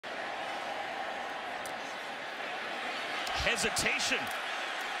Hesitation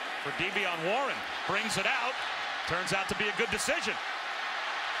for Warren. Brings it out. Turns out to be a good decision.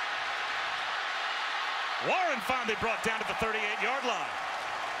 Warren finally brought down to the 38-yard line.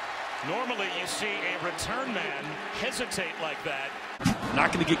 Normally you see a return man hesitate like that.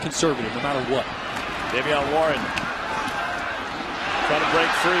 Not going to get conservative no matter what. Warren trying to break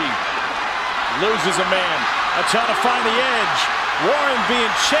free. Loses a man. Trying to find the edge. Warren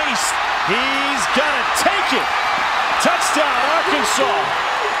being chased. He's going to take it. Touchdown, Arkansas.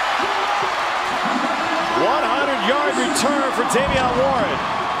 100-yard return for Warren.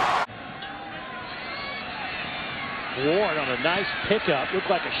 Warren on a nice pickup. Looked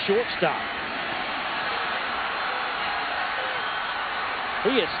like a shortstop.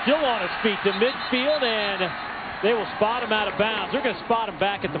 He is still on his feet to midfield, and they will spot him out of bounds. They're going to spot him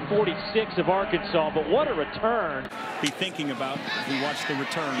back at the 46 of Arkansas, but what a return. Be thinking about if we watch the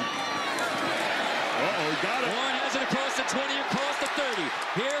return. Uh-oh, got it. Warren has it across the 20, across the 30.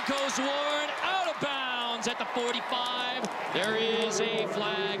 Here goes Warren, out of bounds at the 45. There is a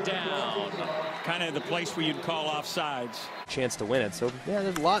flag down. Kind of the place where you'd call offsides. Chance to win it. So, yeah,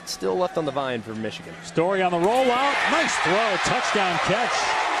 there's a lot still left on the vine for Michigan. Story on the rollout. Nice throw. Touchdown catch.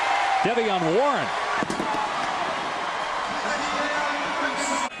 Warren.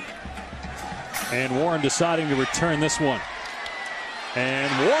 And Warren deciding to return this one.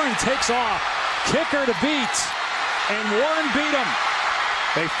 And Warren takes off. Kicker to beat. And Warren beat him.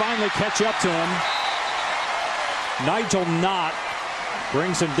 They finally catch up to him. Nigel Knott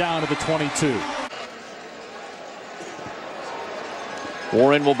brings him down to the 22.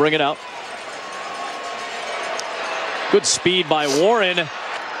 Warren will bring it out. Good speed by Warren.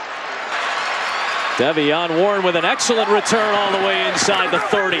 Warren with an excellent return all the way inside the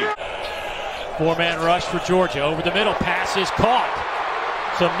 30. Four-man rush for Georgia. Over the middle, pass is caught.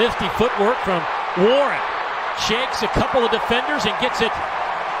 Some nifty footwork from Warren. Shakes a couple of defenders and gets it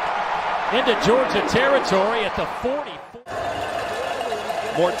into Georgia territory at the 40.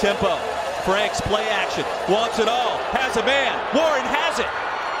 More tempo. Franks play action. Wants it all. Has a man. Warren has it.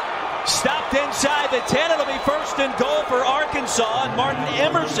 Stopped inside the 10. It'll be first and goal for Arkansas and Martin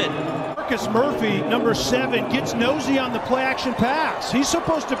Emerson. Marcus Murphy, number 7, gets nosy on the play action pass. He's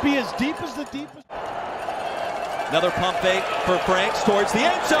supposed to be as deep as the deepest. Another pump fake for Franks towards the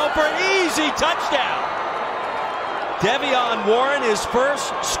end zone for an easy touchdown. Warren, his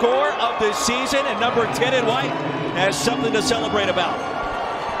first score of the season, and number 10 in white has something to celebrate about.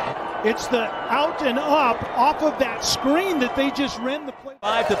 It's the out and up off of that screen that they just ran the play.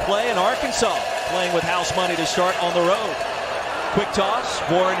 5 to play in Arkansas, playing with house money to start on the road. Quick toss,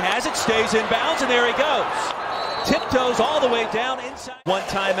 Warren has it, stays in bounds, and there he goes. Tiptoes all the way down inside. One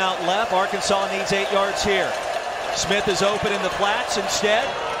timeout left. Arkansas needs 8 yards here. Smith is open in the flats instead.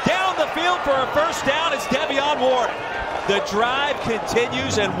 Down the field for a first down is Warren. The drive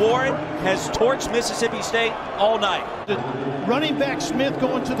continues, and Warren has torched Mississippi State all night. The running back Smith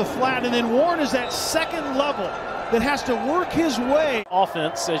going to the flat, and then Warren is that second level that has to work his way.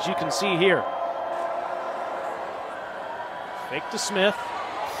 Offense, as you can see here. Fake to Smith.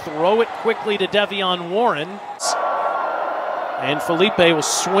 Throw it quickly to Warren. And Felipe will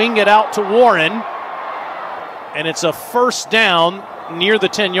swing it out to Warren. And it's a first down near the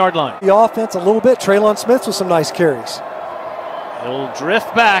 10-yard line. The offense a little bit. Traylon Smith with some nice carries. He'll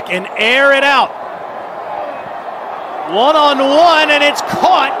drift back and air it out. One-on-one, and it's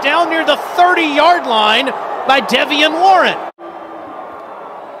caught down near the 30-yard line by Warren.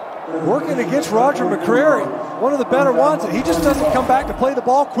 Working against Roger McCrary, one of the better ones, and he just doesn't come back to play the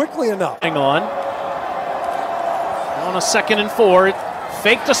ball quickly enough. Hang on. On a 2nd and 4,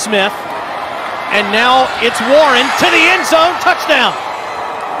 fake to Smith, and now it's Warren to the end zone, touchdown.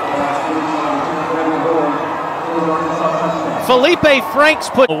 Felipe Franks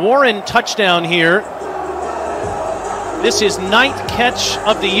put a Warren touchdown here. This is 9th catch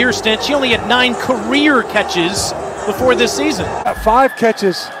of the year stint. She only had 9 career catches before this season. 5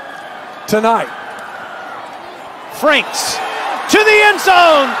 catches tonight. Franks to the end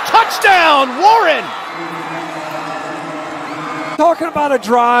zone, touchdown, Warren. Talking about a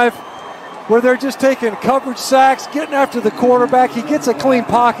drive where they're just taking coverage sacks, getting after the quarterback. He gets a clean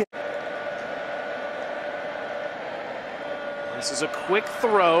pocket. This is a quick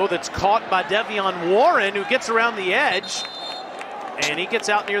throw that's caught by Warren, who gets around the edge, and he gets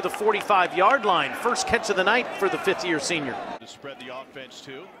out near the 45-yard line. First catch of the night for the 5th-year senior. To spread the offense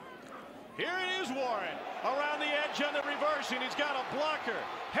too. Here it is, Warren around the edge on the reverse, and he's got a blocker.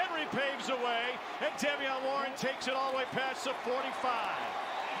 Henry paves the way, and Warren takes it all the way past the 45.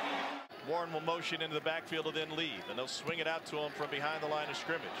 Warren will motion into the backfield and then leave, and they'll swing it out to him from behind the line of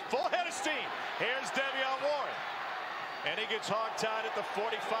scrimmage. Full head of steam. Here's Warren. And he gets hog-tied at the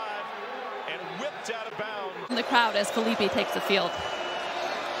 45 and whipped out of bounds. In the crowd as Felipe takes the field.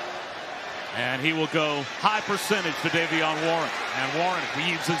 And he will go high percentage to Davion Warren. And Warren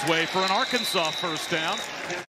weaves his way for an Arkansas first down.